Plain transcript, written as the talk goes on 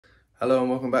Hello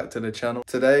and welcome back to the channel.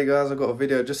 Today guys, I've got a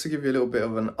video just to give you a little bit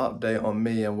of an update on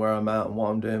me and where I'm at and what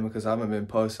I'm doing, because I haven't been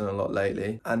posting a lot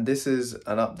lately. And this is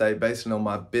an update based on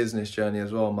my business journey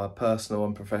as well, my personal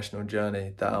and professional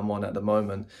journey that I'm on at the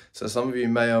moment. So some of you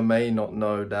may or may not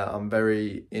know that I'm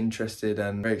very interested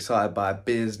and very excited by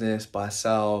business, by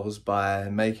sales, by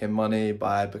making money,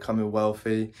 by becoming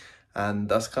wealthy. And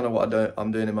that's kind of what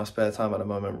I'm doing in my spare time at the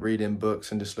moment, reading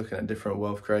books and just looking at different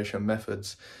wealth creation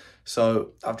methods.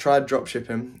 So I've tried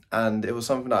dropshipping and it was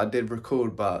something that I did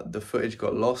record, but the footage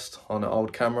got lost on an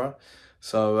old camera.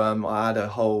 So I had a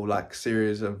whole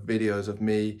series of videos of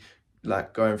me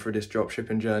going through this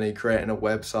dropshipping journey, creating a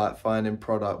website, finding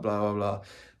product, blah, blah, blah.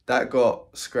 That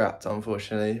got scrapped,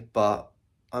 unfortunately, but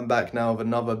I'm back now with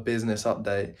another business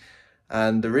update.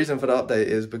 And the reason for the update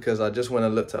is because I just went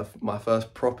and looked at my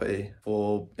first property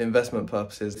for investment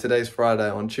purposes. Today's Friday.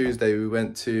 On Tuesday, we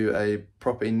went to a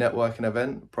property networking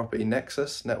event, Property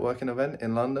Nexus networking event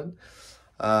in London.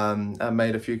 I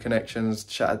made a few connections,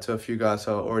 chatted to a few guys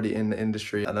who are already in the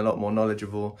industry and a lot more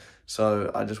knowledgeable.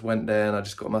 So I just went there and I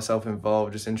just got myself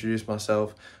involved, just introduced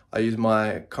myself. I use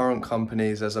my current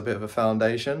companies as a bit of a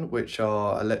foundation, which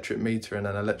are electric metering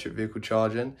and electric vehicle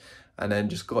charging. And then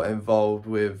just got involved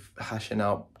with hashing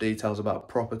out details about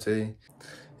property.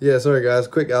 Yeah, sorry guys,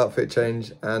 quick outfit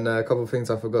change and a couple of things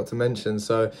I forgot to mention.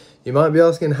 So you might be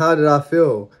asking, how did I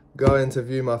feel going to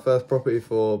view my first property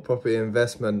for property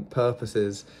investment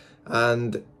purposes?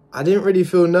 And I didn't really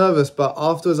feel nervous, but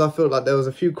afterwards I felt like there was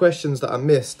a few questions that I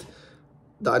missed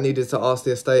that I needed to ask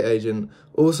the estate agent.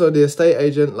 Also, the estate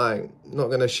agent, not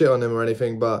gonna shit on him or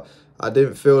anything, but I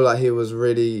didn't feel like he was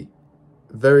really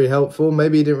very helpful.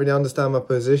 Maybe he didn't really understand my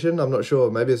position. I'm not sure.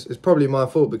 Maybe it's probably my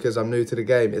fault because I'm new to the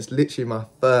game. It's literally my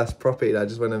first property that I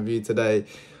just went and viewed today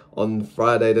on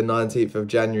Friday the 19th of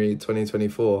January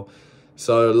 2024.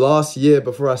 So last year,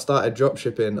 before I started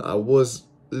dropshipping, I was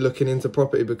looking into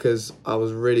property because I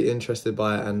was really interested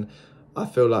by it, and I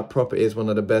feel like property is one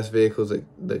of the best vehicles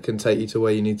that can take you to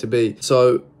where you need to be.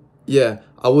 So yeah,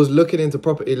 I was looking into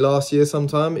property last year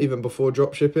sometime, even before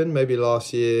dropshipping, maybe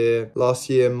last year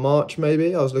March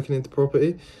maybe, I was looking into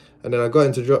property. And then I got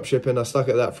into dropshipping, I stuck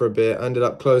at that for a bit, I ended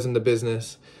up closing the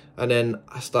business, and then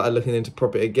I started looking into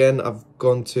property again. I've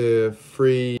gone to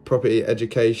free property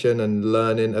education and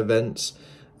learning events,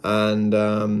 and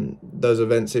those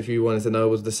events, if you wanted to know,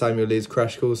 was the Samuelleeds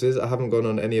crash courses. I haven't gone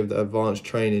on any of the advanced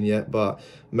training yet, but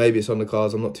maybe it's on the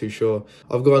cards, I'm not too sure.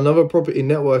 I've got another property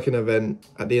networking event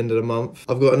at the end of the month.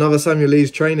 I've got another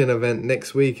Samuelleeds training event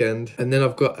next weekend, and then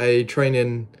I've got a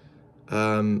training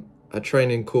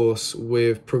course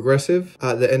with Progressive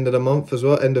at the end of the month as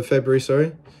well, end of February,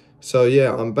 sorry. So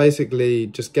yeah, I'm basically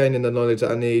just gaining the knowledge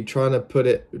that I need, trying to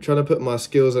put my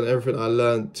skills and everything I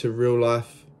learned to real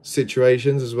life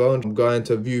situations as well. And I'm going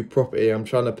to view property. I'm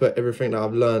trying to put everything that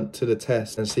I've learned to the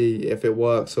test and see if it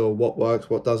works, or what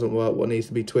works, what doesn't work, what needs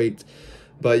to be tweaked.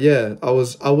 But yeah, I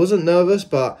wasn't nervous,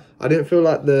 but I didn't feel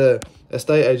like the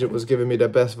estate agent was giving me the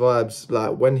best vibes.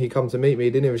 Like when he come to meet me, he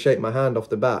didn't even shake my hand off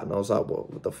the bat, and I was like,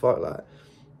 what the fuck? Like,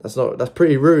 that's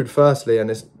pretty rude, firstly,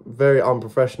 and it's very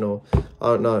unprofessional. I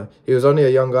don't know. He was only a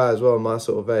young guy as well, my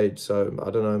sort of age, so I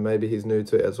don't know, maybe he's new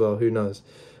to it as well, who knows.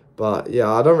 But yeah,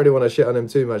 I don't really want to shit on him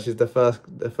too much. He's the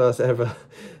first ever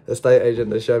estate agent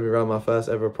that showed me around my first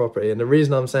ever property. And the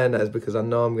reason I'm saying that is because I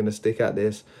know I'm going to stick at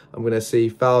this. I'm going to see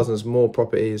thousands more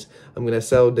properties. I'm going to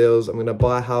sell deals. I'm going to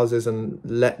buy houses and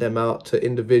let them out to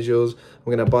individuals.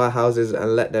 I'm going to buy houses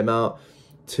and let them out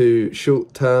to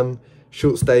short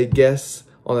stay guests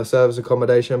on a service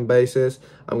accommodation basis.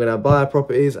 I'm going to buy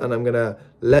properties and I'm going to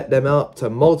let them out to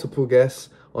multiple guests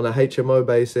on a HMO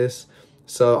basis.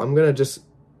 So I'm going to just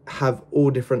have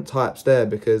all different types there,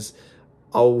 because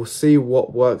I'll see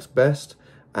what works best,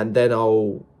 and then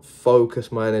I'll focus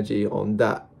my energy on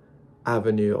that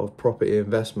avenue of property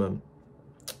investment.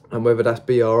 And whether that's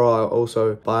BRI,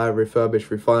 also buy, refurbish,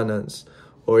 refinance,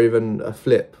 or even a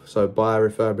flip, so buy,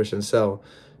 refurbish and sell,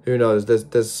 who knows,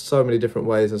 there's so many different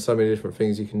ways and so many different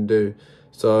things you can do.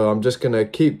 So I'm just gonna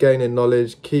keep gaining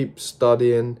knowledge, keep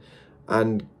studying,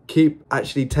 and keep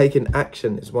actually taking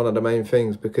action is one of the main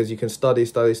things, because you can study,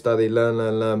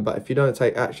 learn, but if you don't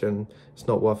take action, it's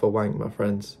not worth a wank, my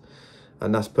friends.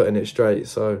 And that's putting it straight.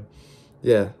 So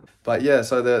yeah. But yeah,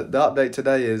 so the update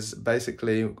today is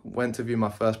basically went to view my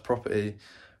first property.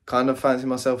 Kind of fancy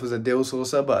myself as a deal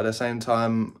sourcer, but at the same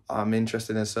time, I'm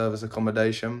interested in service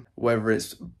accommodation, whether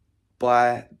it's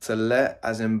buy to let,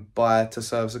 as in buy to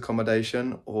service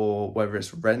accommodation, or whether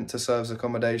it's rent to service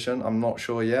accommodation. I'm not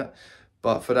sure yet.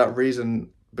 But for that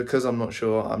reason, because I'm not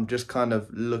sure, I'm just kind of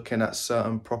looking at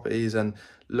certain properties and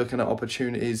looking at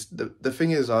opportunities. The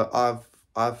thing is, I've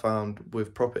I've found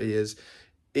with property is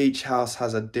each house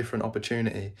has a different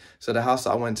opportunity. So the house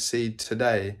that I went to see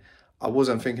today, I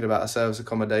wasn't thinking about a service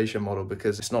accommodation model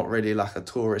because it's not really like a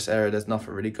tourist area. There's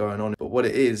nothing really going on. But what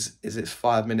it is it's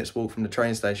 5 minutes walk from the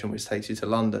train station, which takes you to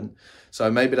London. So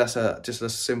maybe that's just a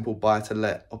simple buy to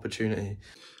let opportunity.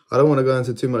 I don't want to go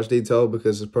into too much detail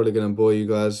because it's probably going to bore you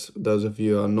guys, those of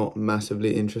you who are not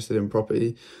massively interested in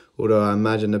property. Although I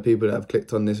imagine the people that have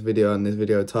clicked on this video and this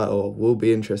video title will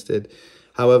be interested.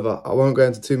 However, I won't go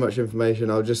into too much information.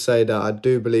 I'll just say that I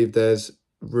do believe there's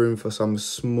room for some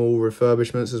small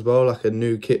refurbishments as well, like a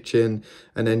new kitchen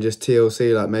and then just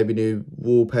TLC, like maybe new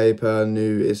wallpaper,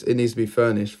 it needs to be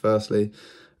furnished firstly.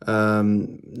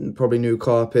 Probably new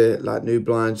carpet, like new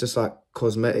blinds, just like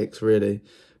cosmetics really.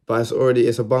 But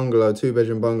it's a bungalow,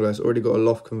 2-bedroom bungalow. It's already got a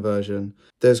loft conversion.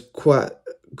 There's quite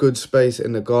good space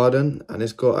in the garden and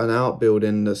it's got an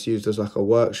outbuilding that's used as like a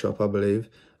workshop, I believe.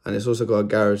 And it's also got a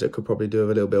garage that could probably do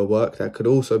with a little bit of work that could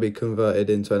also be converted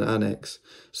into an annex.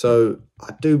 So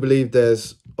I do believe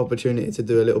there's opportunity to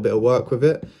do a little bit of work with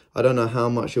it. I don't know how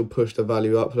much you'll push the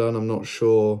value up though, and I'm not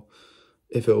sure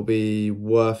if it'll be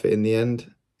worth it in the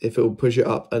end. If it will push it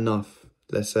up enough,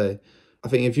 let's say. I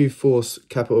think if you force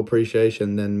capital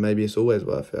appreciation, then maybe it's always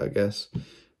worth it, I guess,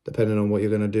 depending on what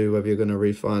you're going to do, whether you're going to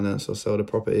refinance or sell the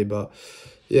property. But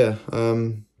yeah,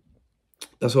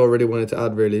 that's all I really wanted to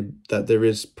add, really, that there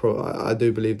is, I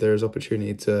do believe there is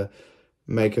opportunity to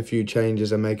make a few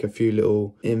changes and make a few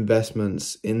little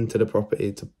investments into the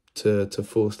property to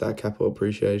force that capital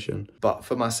appreciation. But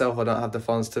for myself, I don't have the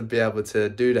funds to be able to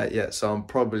do that yet, so I'm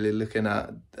probably looking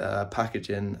at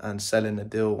packaging and selling the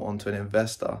deal onto an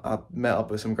investor. I met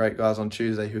up with some great guys on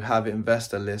Tuesday who have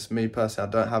investor lists. Me personally,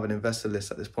 I don't have an investor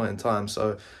list at this point in time,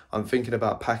 so I'm thinking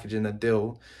about packaging a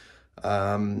deal.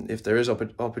 If there is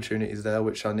opportunities there,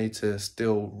 which I need to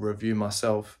still review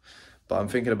myself, but I'm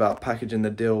thinking about packaging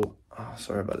the deal. Oh,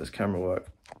 sorry about this camera work,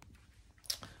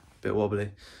 a bit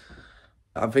wobbly.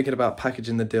 I'm thinking about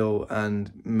packaging the deal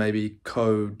and maybe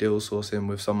deal sourcing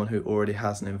with someone who already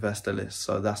has an investor list.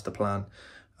 So that's the plan.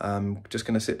 Just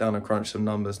going to sit down and crunch some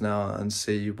numbers now and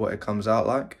see what it comes out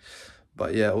like.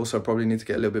 But yeah, also probably need to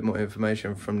get a little bit more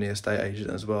information from the estate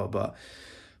agent as well. But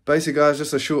basically, guys,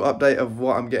 just a short update of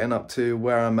what I'm getting up to,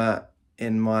 where I'm at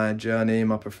in my journey,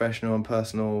 my professional and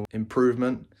personal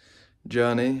improvement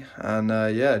journey. And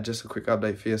yeah, just a quick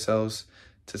update for yourselves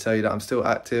to tell you that I'm still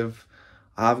active.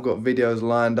 I've got videos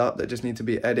lined up that just need to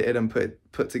be edited and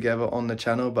put together on the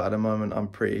channel, but at the moment I'm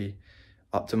pretty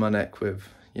up to my neck with,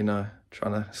 you know,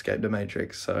 trying to escape the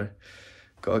matrix, so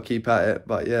gotta keep at it.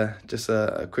 But yeah, just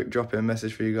a quick drop-in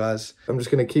message for you guys. I'm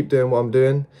just gonna keep doing what I'm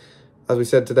doing. As we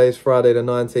said, today's Friday the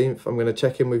 19th. I'm gonna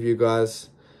check in with you guys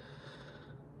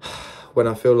when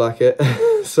I feel like it.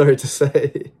 Sorry to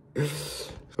say.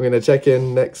 I'm gonna check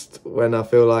in next when I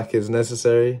feel like it's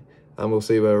necessary, and we'll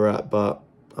see where we're at. But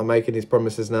I'm making these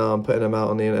promises now, I'm putting them out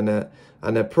on the internet,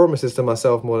 and they're promises to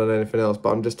myself more than anything else, but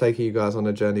I'm just taking you guys on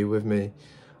a journey with me.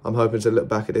 I'm hoping to look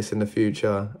back at this in the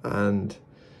future and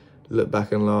look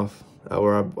back and laugh at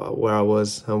where I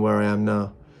was and where I am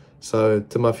now. So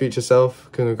to my future self,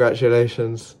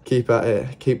 congratulations. Keep at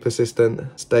it, keep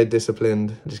persistent, stay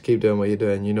disciplined, just keep doing what you're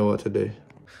doing. You know what to do.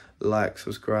 Like,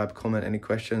 subscribe, comment any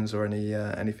questions or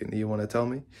anything that you want to tell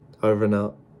me. Over and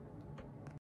out.